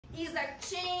is a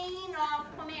chain of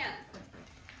command.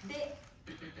 The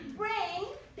brain,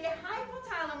 the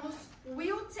hypothalamus,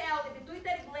 will tell the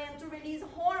pituitary gland to release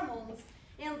hormones,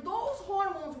 and those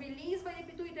hormones released by the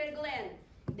pituitary gland,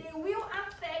 they will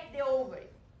affect the ovary.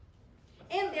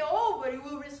 And the ovary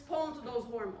will respond to those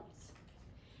hormones.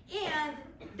 And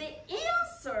the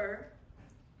answer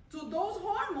to those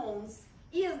hormones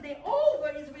is the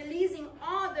ovaries releasing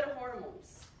other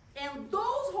hormones. And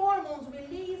those hormones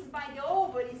released by the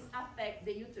ovaries affect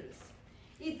the uterus.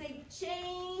 It's a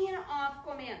chain of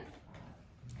command.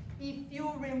 If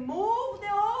you remove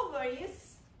the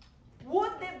ovaries,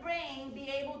 would the brain be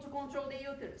able to control the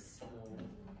uterus?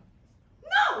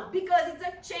 No, because it's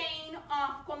a chain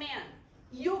of command.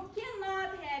 You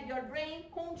cannot have your brain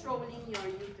controlling your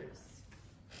uterus.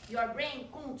 Your brain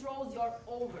controls your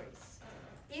ovaries.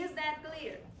 Is that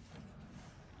clear?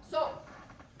 So,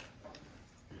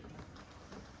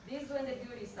 this is when the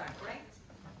beauty starts, right?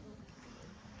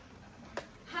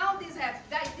 How this happens?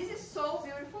 Guys, this is so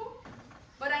beautiful,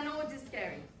 but I know it is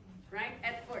scary, right,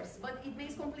 at first, but it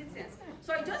makes complete sense.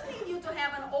 So I just need you to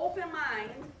have an open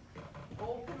mind,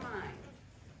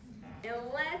 and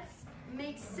let's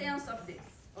make sense of this,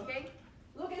 okay?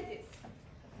 Look at this.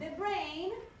 The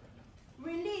brain,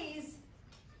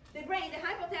 the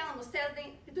hypothalamus tells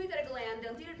the pituitary gland, the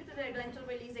anterior pituitary gland, to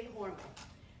release a hormone.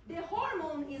 The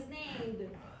hormone is named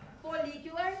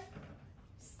follicular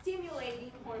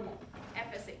stimulating hormone,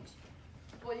 FSH.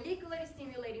 Follicular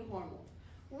stimulating hormone.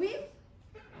 With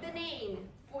the name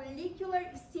follicular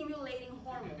stimulating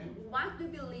hormone, what do you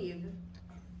believe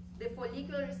the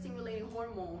follicular stimulating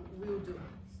hormone will do?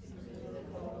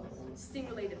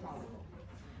 Stimulate the follicle.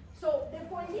 So the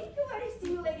follicular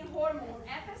stimulating hormone,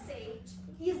 FSH,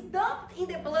 is dumped in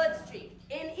the bloodstream.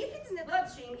 And if it's in the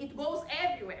bloodstream, it goes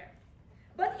everywhere.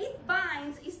 But it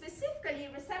binds specifically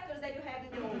receptors that you have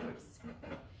in the ovaries.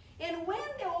 And when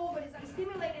the ovaries are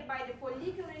stimulated by the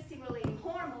follicular stimulating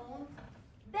hormone,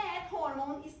 that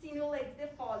hormone stimulates the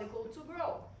follicle to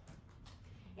grow.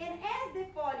 And as the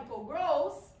follicle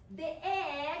grows, the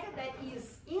egg that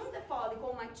is in the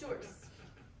follicle matures.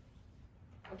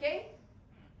 Okay?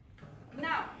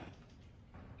 Now,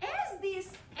 as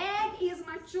this egg is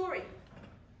maturing,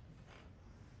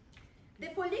 the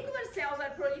follicular cells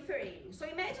are proliferating. So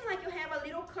imagine like you have a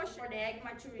little cushion for the egg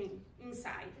maturing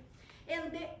inside.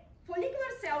 And the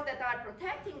follicular cells that are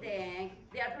protecting the egg,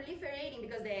 they are proliferating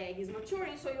because the egg is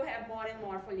maturing, so you have more and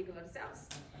more follicular cells.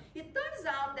 It turns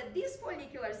out that these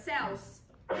follicular cells,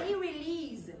 they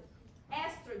release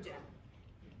estrogen.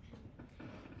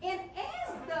 And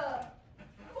as the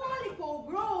follicle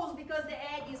grows because the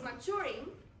egg is maturing,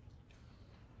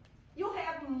 you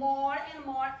have more and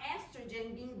more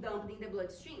estrogen being dumped in the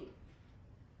bloodstream.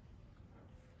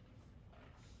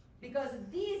 Because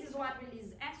this is what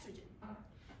releases estrogen.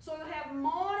 So you have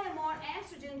more and more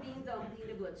estrogen being dumped in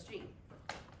the bloodstream.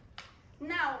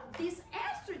 Now, this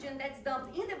estrogen that's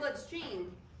dumped in the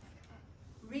bloodstream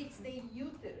reaches the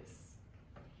uterus.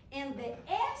 And the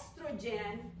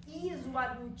estrogen is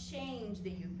what will change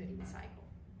the uterine cycle.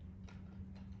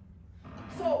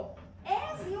 So,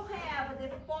 as you have the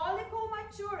follicle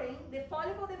maturing, the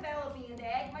follicle developing and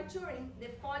the egg maturing, the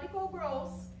follicle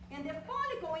grows, and the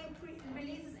follicle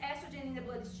releases estrogen in the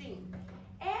bloodstream.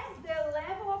 As the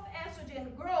level of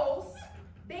estrogen grows,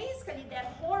 basically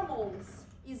that hormones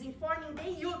is informing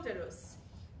the uterus.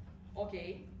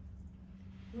 Okay?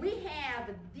 We have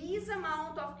this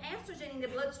amount of estrogen in the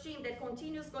bloodstream that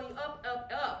continues going up,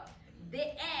 up, up. The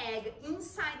egg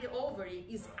inside the ovary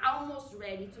is almost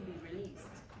ready to be released.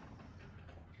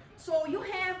 So you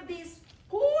have this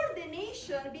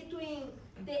coordination between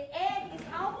the egg is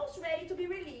almost ready to be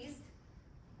released,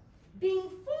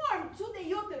 being formed to the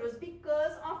uterus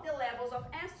because of the levels of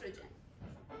estrogen.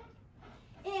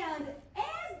 And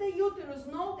as the uterus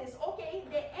notices, okay,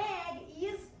 the egg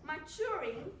is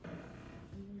maturing,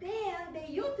 then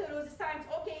the uterus starts,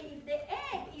 okay, if the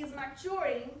egg is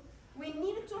maturing, we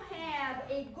need to have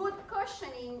a good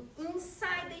cushioning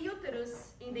inside the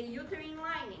uterus, in the uterine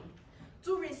lining,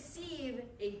 to receive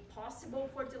a possible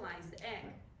fertilized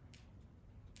egg.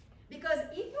 Because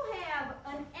if you have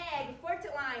an egg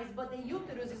fertilized but the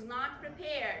uterus is not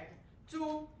prepared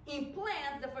to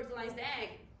implant the fertilized egg,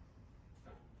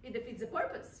 it defeats the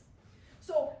purpose.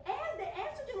 So as the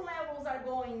estrogen levels are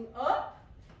going up,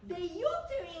 the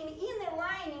uterine inner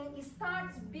lining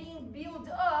starts being built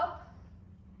up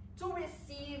to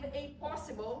receive a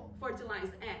possible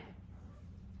fertilized egg.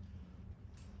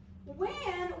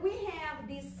 When we have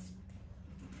this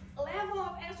level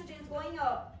of estrogens going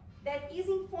up, that is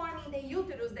informing the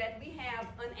uterus that we have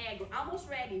an egg almost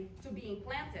ready to be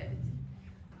implanted,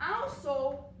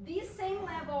 Also, this same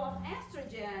level of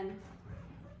estrogen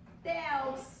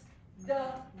tells the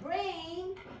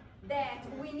brain that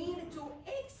we need to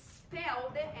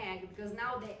expel the egg, because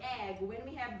now the egg, when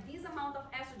we have this amount of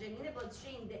estrogen in the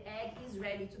bloodstream, the egg is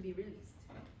ready to be released.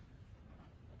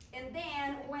 And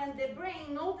then when the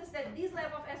brain notices that this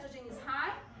level of estrogen is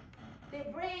high, the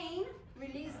brain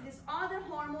releases this other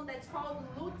hormone that's called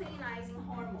luteinizing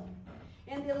hormone.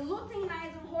 And the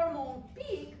luteinizing hormone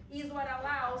peak is what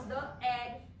allows the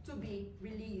egg to be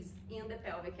released in the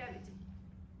pelvic cavity.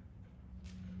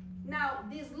 Now,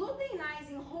 this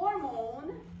luteinizing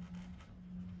hormone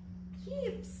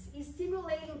keeps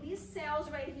stimulating these cells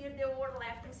right here that were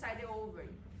left inside the ovary.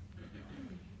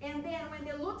 And then when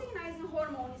the luteinizing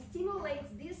hormone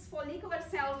stimulates these follicular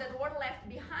cells that were left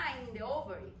behind in the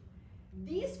ovary,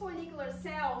 these follicular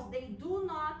cells, they do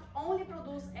not only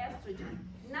produce estrogen.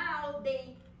 Now,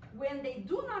 when they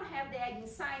do not have the egg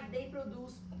inside, they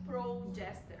produce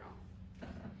progesterone.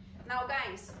 Now,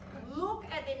 guys, look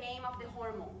at the name of the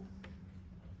hormone.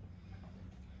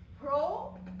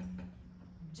 Progesterone.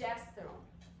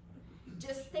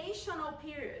 Gestational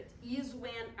period is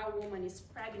when a woman is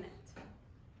pregnant.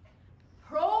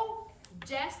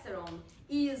 Progesterone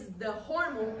is the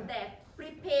hormone that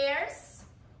prepares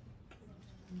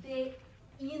the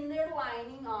inner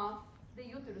lining of the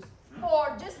uterus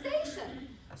for gestation.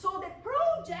 So the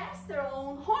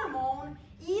progesterone hormone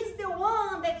is the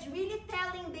one that's really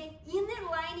telling the inner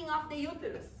lining of the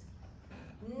uterus,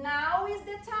 now is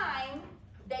the time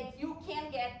that you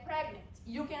can get pregnant.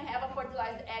 You can have a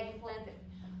fertilized egg implanted.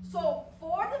 So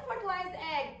for the fertilized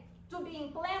egg to be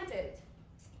implanted,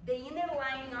 the inner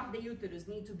lining of the uterus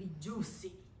needs to be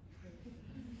juicy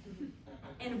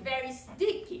and very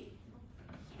sticky,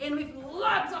 and with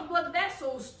lots of blood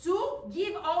vessels to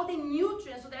give all the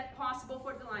nutrients to that possible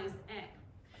fertilized egg.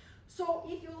 So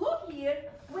if you look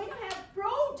here, when you have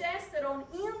progesterone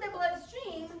in the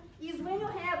bloodstream is when you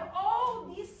have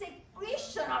all this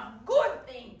secretion of good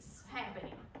things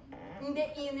happening in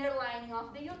the inner lining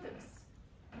of the uterus.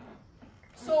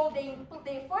 So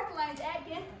the fertilized egg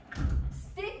can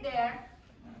stick there,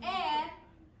 and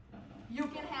you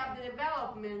can have the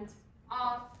development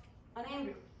of an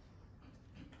embryo.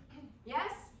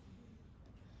 Yes?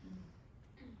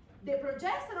 The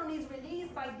progesterone is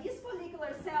released by these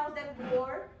follicular cells that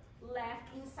were left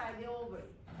inside the ovary.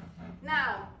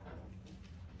 Now,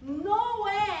 no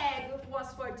egg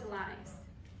was fertilized.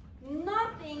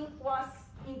 Nothing was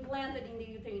implanted in the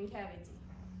uterine cavity.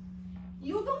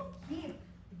 You don't keep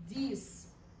this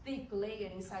thick layer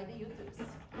inside the uterus.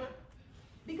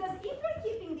 Because if you're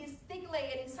keeping this thick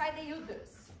layer inside the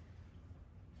uterus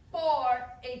for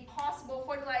a possible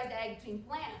fertilized egg to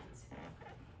implant,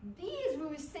 these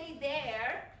will stay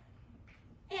there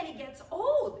and it gets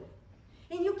old.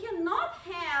 And you cannot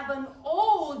have an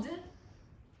old,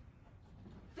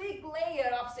 thick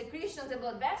layer of secretions and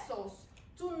blood vessels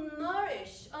to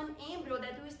nourish an embryo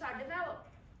that will start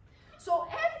developing. So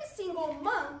every single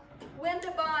month, when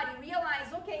the body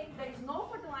realizes, okay, there is no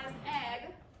fertilized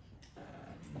egg,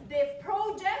 the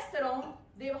progesterone,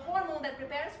 the hormone that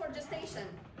prepares for gestation,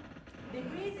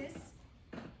 decreases,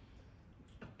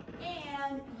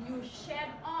 and you shed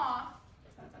off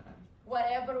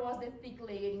whatever was the thick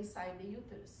layer inside the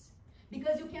uterus.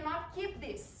 Because you cannot keep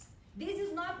this. This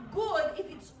is not good if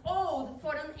it's old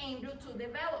for an embryo to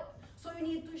develop. So you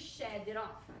need to shed it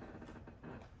off.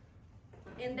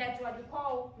 And that's what we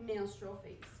call menstrual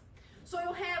phase. So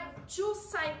you have two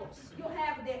cycles. You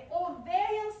have the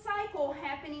ovarian cycle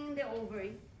happening in the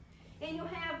ovary, and you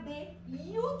have the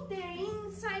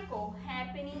uterine cycle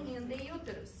happening in the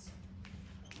uterus.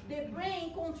 The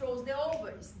brain controls the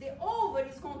ovaries. The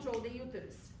ovaries control the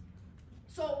uterus.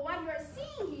 So what you're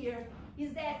seeing here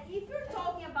is that if you're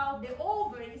talking about the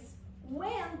ovaries,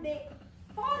 when the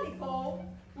follicle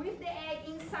with the egg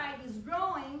inside is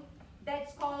growing,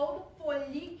 that's called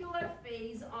follicular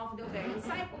phase of the ovarian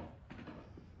cycle.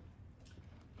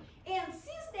 And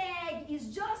since the egg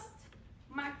is just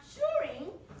maturing,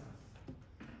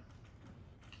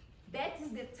 that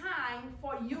is the time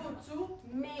for you to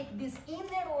make this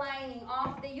inner lining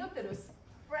of the uterus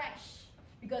fresh,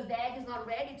 because the egg is not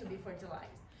ready to be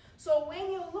fertilized. So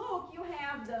when you look, you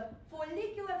have the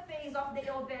follicular phase of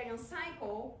the ovarian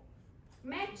cycle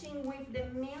matching with the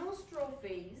menstrual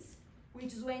phase,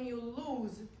 which is when you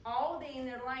lose all the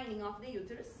inner lining of the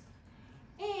uterus,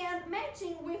 and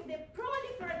matching with the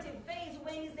proliferative phase,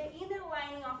 when is the inner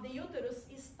lining of the uterus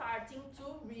is starting to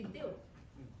rebuild.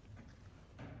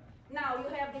 Now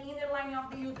you have the inner lining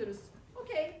of the uterus.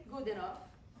 Okay, good enough.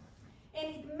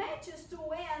 And it matches to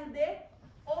when the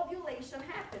ovulation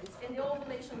happens. And the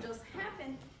ovulation just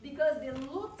happened because the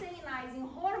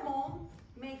luteinizing hormone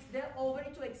makes the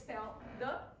ovary to expel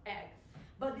the egg.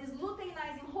 But this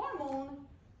luteinizing hormone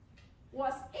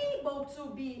was able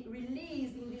to be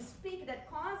released in this peak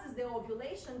that causes the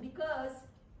ovulation because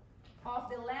of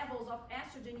the levels of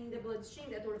estrogen in the bloodstream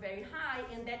that were very high,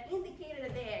 and that indicated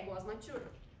that the egg was mature.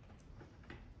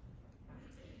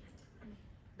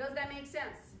 Does that make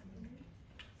sense?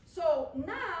 So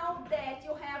now that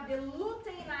you have the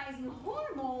luteinizing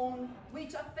hormone,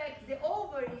 which affects the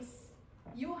ovaries,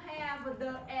 you have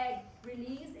the egg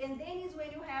released, and then is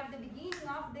when you have the beginning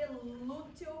of the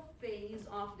luteal phase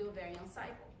of the ovarian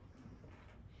cycle.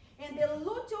 And the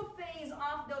luteal phase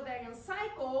of the ovarian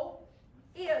cycle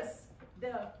is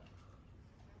the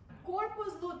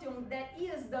corpus luteum, that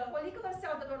is the follicular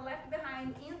cells that were left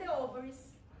behind in the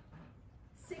ovaries,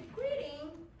 secreting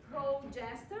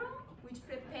progesterone, which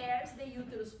prepares the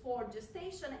uterus for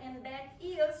gestation, and that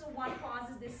is what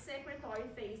causes the secretory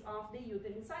phase of the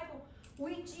uterine cycle,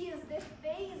 which is the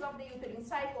phase of the uterine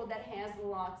cycle that has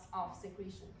lots of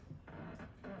secretion.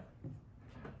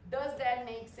 Does that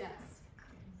make sense?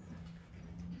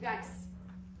 Guys,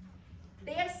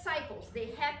 their cycles,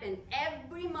 they happen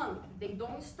every month, they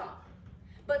don't stop.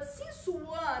 But since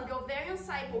one, the ovarian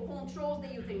cycle, controls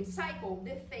the uterine cycle,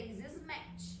 the phases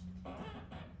match.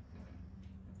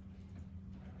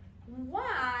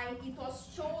 Why it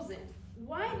was chosen?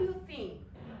 Why do you think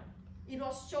it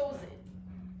was chosen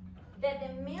that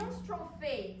the menstrual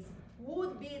phase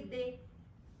would be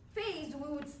the phase we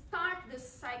would start the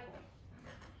cycle?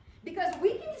 Because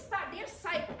we can start their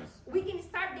cycles, we can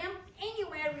start them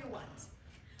anywhere we want.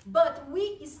 But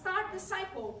we start the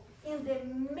cycle in the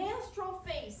menstrual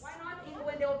phase. Why not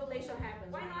when the ovulation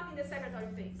happens? Why not in the secretory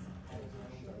phase?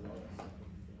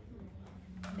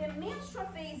 The menstrual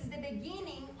phase is the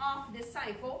beginning of the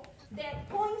cycle that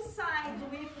coincides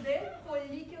with the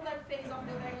follicular phase of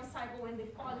the ovarian cycle when the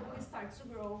follicle starts to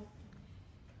grow.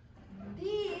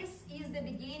 This is the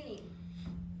beginning,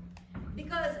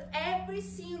 because every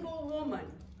single woman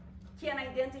can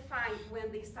identify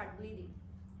when they start bleeding.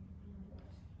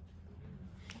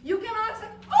 You cannot say,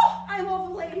 oh, I'm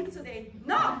ovulating today.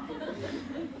 No,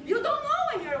 you don't know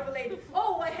when you're ovulating.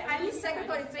 Oh, I'm in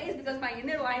secretory phase because my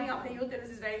inner lining of the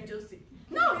uterus is very juicy.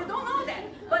 No, you don't know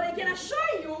that. But I can assure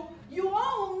you, you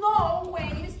all know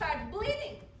when you start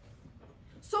bleeding.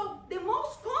 So the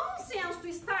most common sense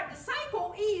to start the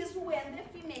cycle is when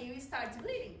the female starts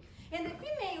bleeding. And the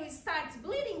female starts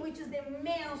bleeding, which is the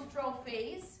menstrual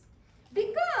phase,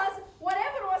 because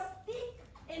whatever was thick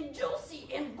and juicy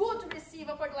and good to receive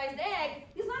a fertilized egg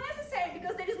is not necessary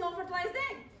because there is no fertilized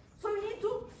egg. So you need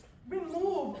to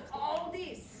remove all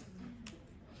this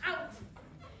out.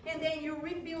 And then you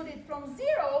rebuild it from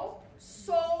zero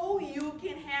so you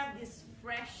can have this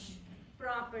fresh,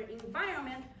 proper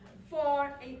environment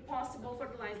for a possible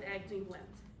fertilized egg to implant.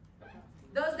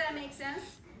 Does that make sense?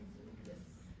 Yes.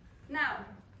 Now,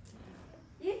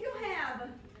 if you have,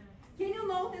 can you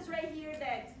notice right here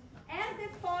that as the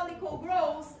follicle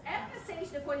grows,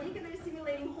 FSH, the follicular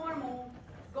stimulating hormone,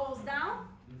 goes down?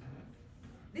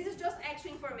 This is just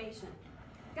extra information.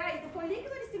 Guys, the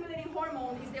follicular stimulating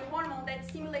hormone is the hormone that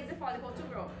stimulates the follicle to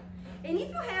grow. And if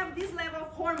you have this level of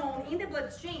hormone in the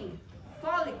bloodstream,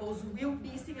 follicles will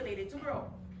be stimulated to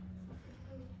grow.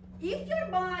 If your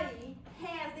body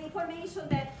has the information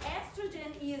that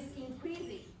estrogen is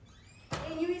increasing,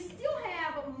 and you still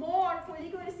have more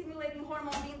follicular stimulating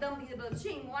hormone being dumped in the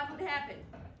bloodstream, what would happen?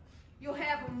 You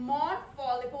have more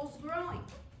follicles growing.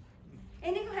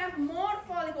 And if you have more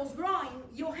follicles growing,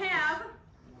 you have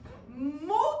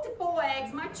multiple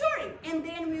eggs maturing. And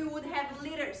then we would have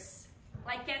litters,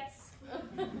 like cats.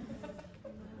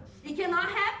 It cannot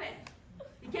happen.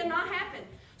 It cannot happen.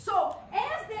 So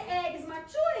as the egg is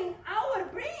maturing, our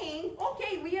brain,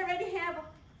 okay, we already have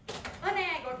an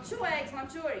egg or 2 eggs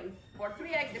maturing, or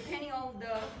 3 eggs, depending on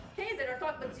the case that are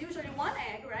taught, but it's usually 1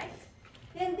 egg, right?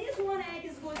 And this 1 egg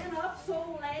is good enough,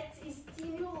 so let's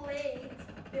stimulate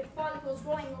the follicles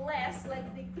growing less. Let's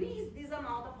decrease this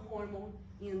amount of hormone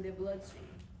in the bloodstream,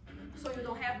 so you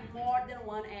don't have more than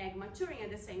 1 egg maturing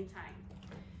at the same time.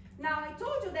 Now, I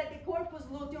told you that the corpus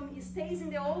luteum stays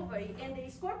in the ovary, and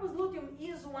the corpus luteum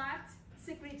is what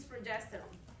secretes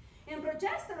progesterone. And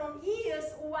progesterone is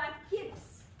what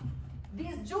keeps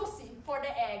this juicy for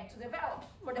the egg to develop,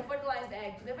 for the fertilized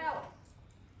egg to develop.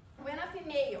 When a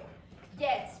female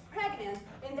gets pregnant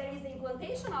and there is the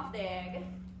implantation of the egg,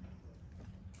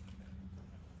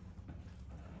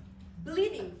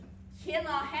 bleeding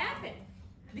cannot happen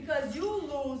because you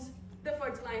lose the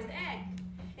fertilized egg.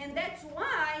 And that's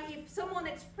why if someone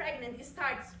that's pregnant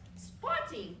starts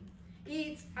spotting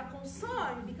it's a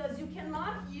concern because you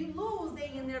lose the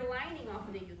inner lining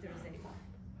of the uterus anymore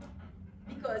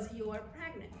because you are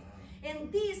pregnant.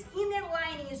 And this inner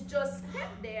lining is just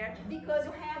kept there because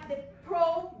you have the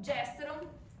progesterone,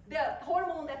 the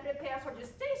hormone that prepares for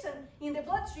gestation, in the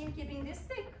bloodstream, keeping this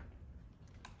thick.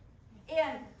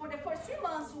 And for the first 3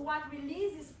 months, what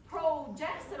releases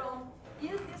progesterone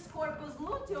is this corpus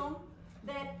luteum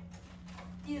that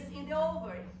is in the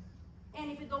ovary.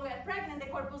 And if you don't get pregnant, the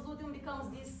corpus luteum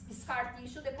becomes this scar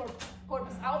tissue, the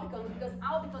corpus albicans, because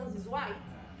albicans is white.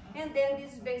 And then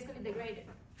this is basically degraded.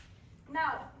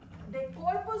 Now, the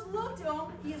corpus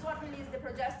luteum is what releases the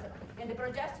progesterone. And the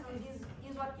progesterone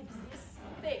is what keeps this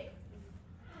thick.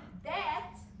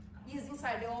 That is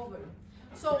inside the ovary.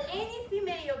 So any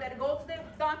female that goes to the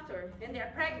doctor and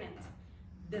they're pregnant,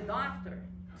 the doctor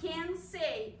can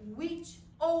say which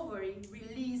ovary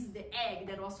released the egg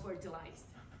that was fertilized.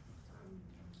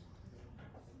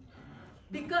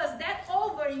 Because that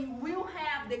ovary will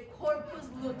have the corpus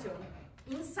luteum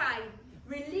inside,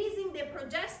 releasing the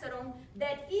progesterone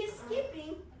that is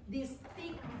keeping this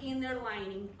thick inner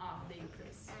lining of the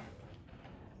uterus.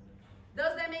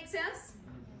 Does that make sense?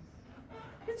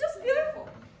 It's just beautiful,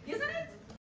 isn't it?